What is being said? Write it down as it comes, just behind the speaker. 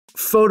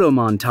Photo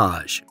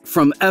Montage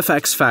from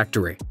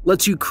FxFactory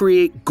lets you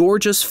create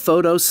gorgeous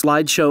photo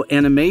slideshow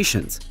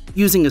animations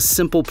using a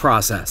simple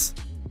process.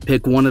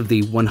 Pick one of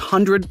the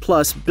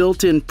 100+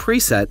 built-in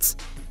presets,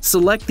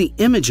 select the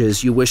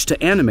images you wish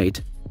to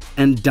animate,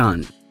 and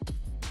done.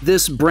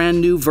 This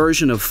brand new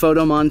version of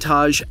Photo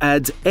Montage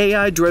adds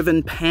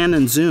AI-driven pan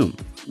and zoom,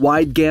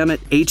 wide gamut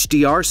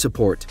HDR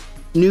support,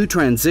 new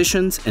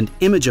transitions and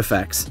image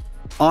effects,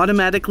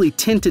 automatically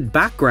tinted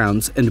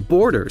backgrounds and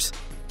borders,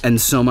 and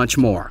so much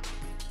more.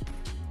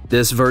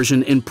 This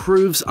version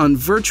improves on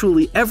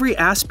virtually every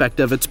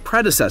aspect of its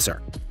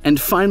predecessor and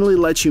finally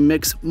lets you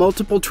mix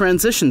multiple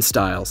transition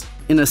styles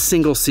in a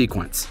single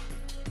sequence.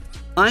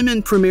 I'm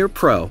in Premiere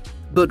Pro,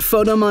 but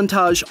Photo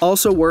Montage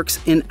also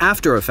works in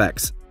After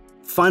Effects,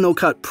 Final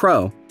Cut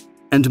Pro,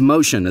 and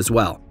Motion as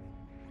well.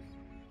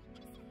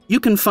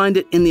 You can find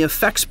it in the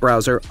Effects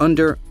browser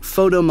under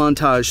Photo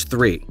Montage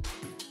 3.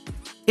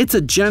 It's a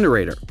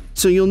generator,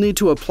 so you'll need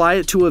to apply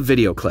it to a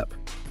video clip.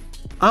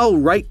 I'll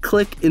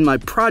right-click in my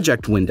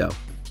project window,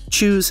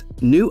 choose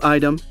New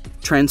Item,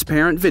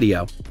 Transparent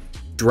Video,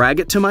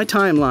 drag it to my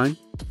timeline,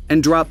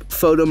 and drop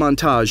Photo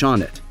Montage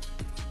on it.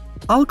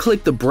 I'll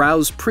click the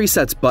Browse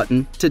Presets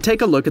button to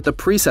take a look at the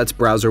Presets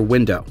browser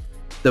window.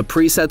 The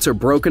presets are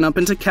broken up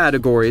into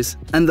categories,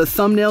 and the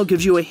thumbnail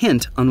gives you a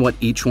hint on what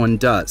each one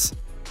does.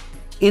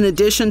 In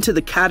addition to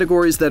the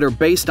categories that are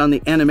based on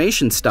the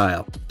animation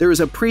style, there is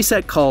a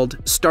preset called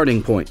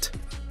Starting Point.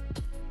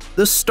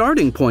 The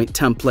Starting Point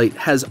template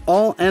has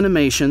all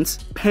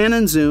animations, pan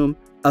and zoom,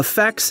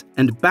 effects,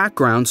 and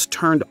backgrounds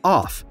turned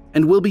off,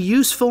 and will be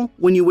useful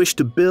when you wish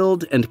to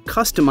build and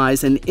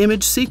customize an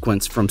image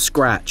sequence from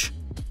scratch.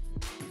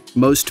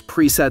 Most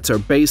presets are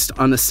based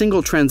on a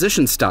single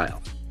transition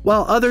style,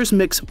 while others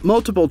mix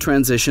multiple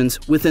transitions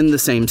within the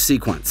same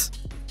sequence.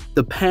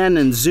 The pan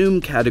and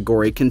zoom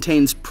category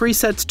contains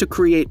presets to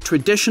create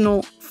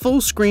traditional,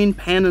 full-screen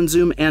pan and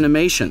zoom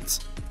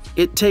animations.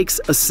 It takes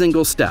a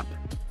single step.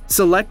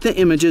 Select the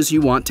images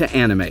you want to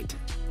animate.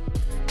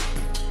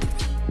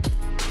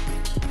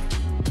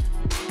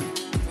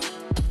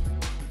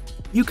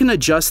 You can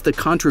adjust the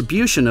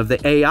contribution of the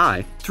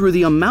AI through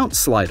the Amount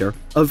slider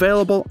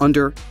available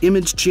under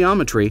Image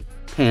Geometry,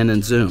 Pan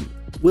and Zoom.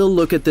 We'll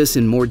look at this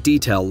in more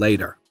detail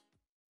later.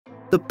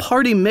 The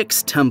Party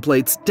Mix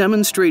templates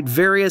demonstrate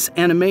various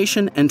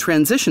animation and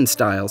transition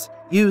styles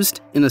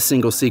used in a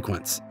single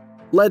sequence.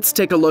 Let's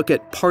take a look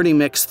at Party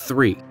Mix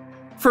 3.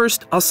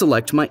 First, I'll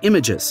select my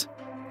images.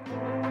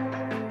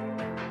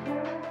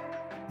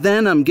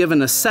 Then I'm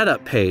given a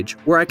setup page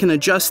where I can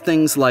adjust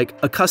things like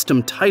a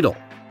custom title,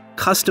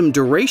 custom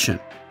duration,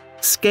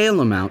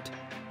 scale amount,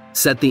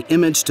 set the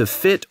image to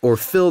fit or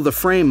fill the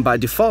frame by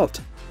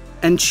default,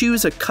 and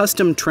choose a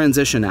custom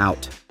transition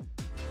out.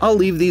 I'll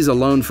leave these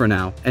alone for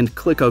now and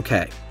click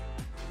OK.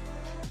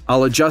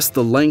 I'll adjust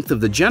the length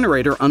of the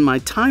generator on my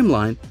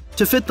timeline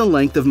to fit the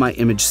length of my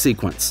image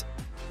sequence.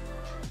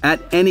 At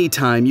any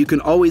time, you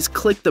can always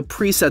click the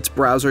Presets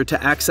browser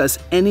to access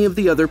any of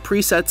the other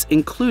presets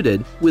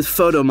included with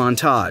Photo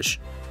Montage.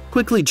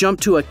 Quickly jump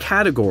to a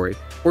category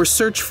or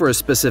search for a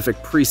specific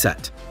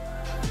preset.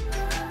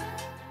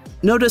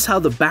 Notice how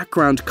the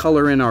background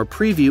color in our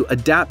preview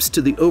adapts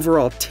to the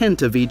overall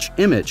tint of each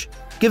image,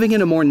 giving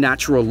it a more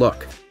natural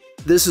look.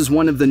 This is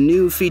one of the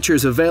new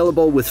features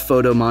available with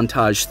Photo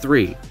Montage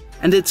 3,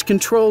 and it's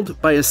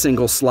controlled by a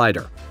single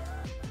slider.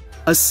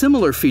 A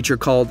similar feature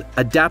called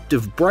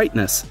Adaptive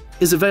Brightness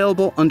is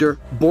available under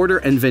Border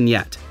and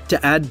Vignette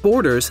to add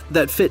borders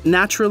that fit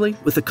naturally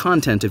with the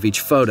content of each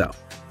photo.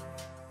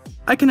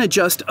 I can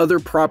adjust other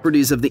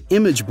properties of the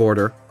image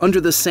border under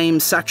the same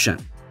section,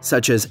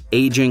 such as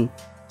aging,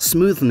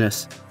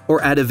 smoothness,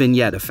 or add a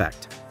vignette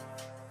effect.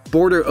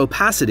 Border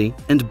opacity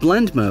and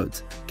blend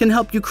modes can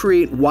help you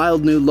create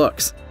wild new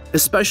looks,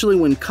 especially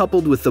when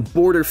coupled with the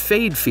border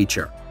fade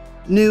feature,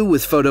 new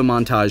with Photo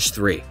Montage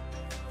 3.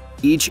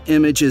 Each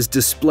image is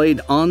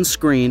displayed on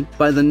screen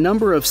by the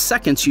number of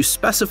seconds you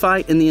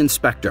specify in the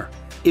inspector.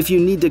 If you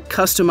need to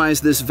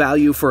customize this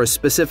value for a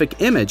specific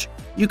image,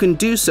 you can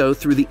do so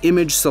through the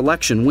Image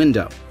Selection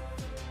window.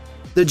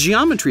 The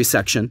Geometry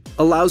section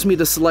allows me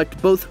to select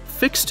both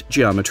fixed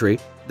geometry,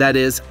 that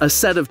is, a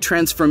set of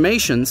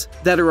transformations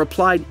that are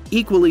applied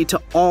equally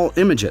to all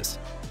images,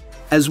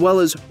 as well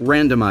as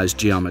randomized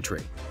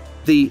geometry.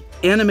 The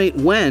Animate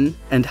When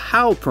and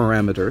How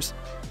parameters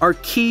are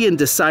key in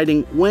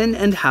deciding when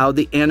and how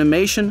the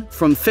animation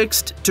from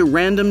fixed to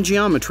random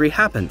geometry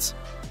happens.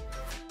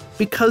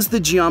 Because the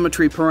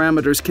geometry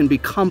parameters can be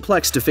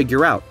complex to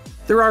figure out,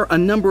 there are a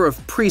number of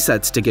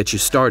presets to get you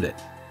started.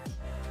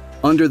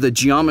 Under the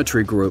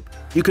Geometry group,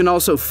 you can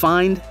also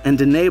find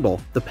and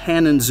enable the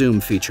Pan and Zoom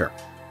feature.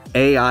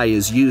 AI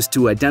is used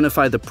to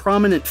identify the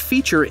prominent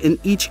feature in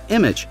each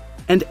image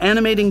and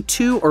animating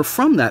to or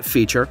from that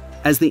feature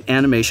as the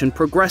animation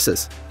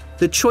progresses.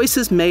 The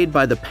choices made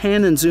by the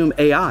Pan and Zoom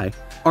AI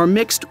are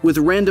mixed with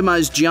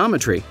randomized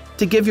geometry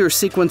to give your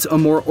sequence a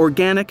more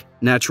organic,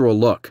 natural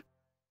look.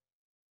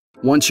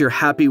 Once you're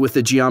happy with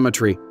the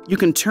geometry, you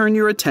can turn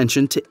your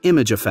attention to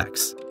image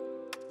effects.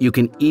 You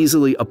can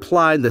easily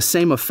apply the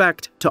same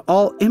effect to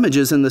all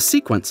images in the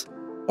sequence,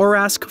 or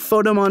ask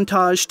Photo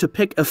Montage to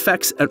pick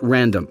effects at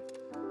random.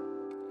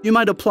 You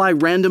might apply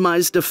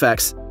randomized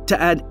effects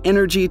to add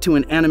energy to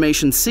an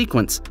animation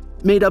sequence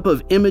made up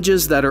of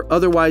images that are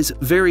otherwise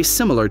very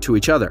similar to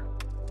each other.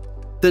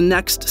 The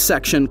next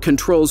section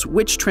controls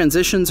which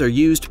transitions are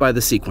used by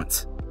the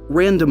sequence.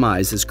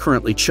 Randomize is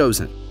currently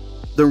chosen.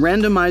 The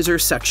Randomizer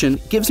section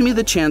gives me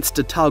the chance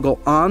to toggle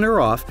on or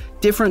off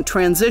different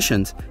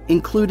transitions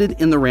included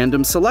in the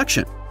random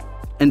selection.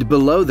 And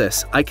below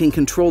this, I can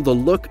control the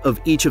look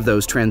of each of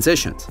those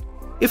transitions.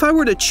 If I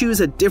were to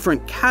choose a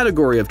different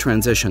category of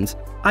transitions,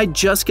 I'd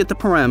just get the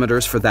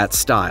parameters for that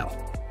style.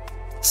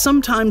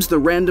 Sometimes the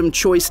random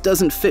choice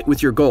doesn't fit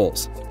with your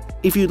goals.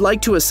 If you'd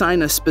like to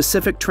assign a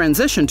specific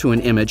transition to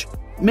an image,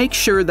 make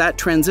sure that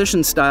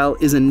transition style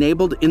is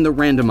enabled in the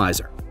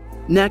randomizer.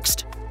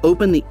 Next,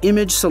 open the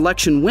image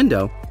selection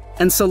window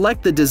and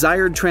select the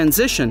desired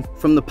transition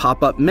from the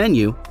pop-up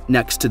menu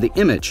next to the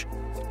image.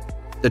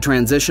 The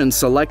transition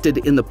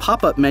selected in the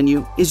pop-up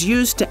menu is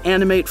used to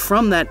animate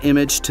from that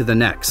image to the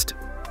next.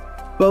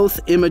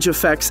 Both image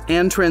effects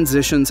and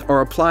transitions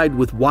are applied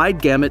with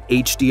wide gamut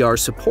HDR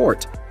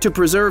support to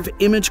preserve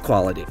image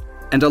quality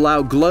and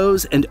allow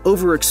glows and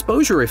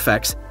overexposure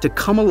effects to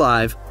come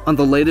alive on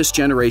the latest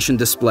generation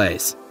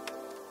displays.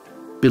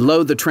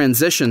 Below the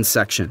Transitions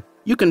section,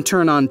 you can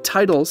turn on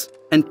titles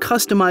and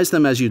customize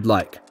them as you'd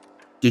like.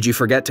 Did you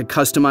forget to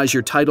customize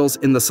your titles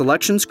in the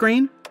selection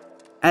screen?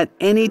 At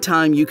any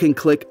time, you can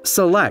click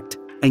Select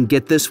and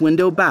get this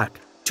window back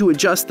to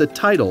adjust the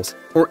titles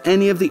or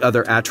any of the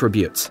other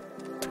attributes.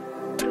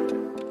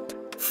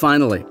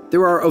 Finally,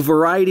 there are a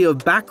variety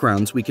of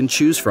backgrounds we can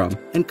choose from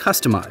and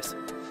customize.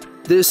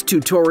 This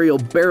tutorial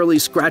barely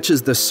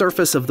scratches the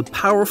surface of the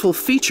powerful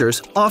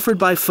features offered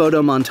by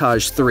Photo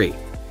Montage 3.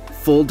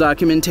 Full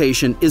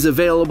documentation is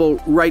available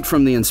right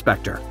from the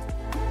inspector.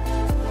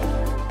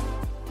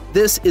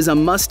 This is a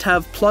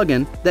must-have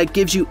plugin that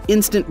gives you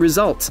instant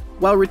results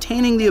while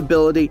retaining the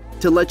ability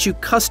to let you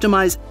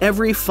customize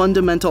every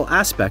fundamental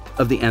aspect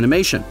of the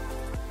animation.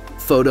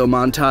 Photo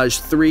Montage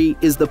 3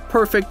 is the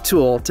perfect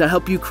tool to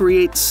help you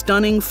create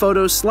stunning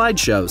photo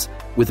slideshows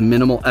with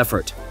minimal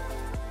effort.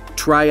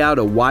 Try out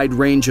a wide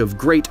range of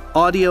great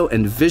audio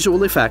and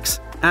visual effects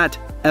at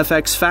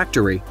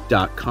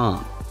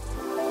FxFactory.com.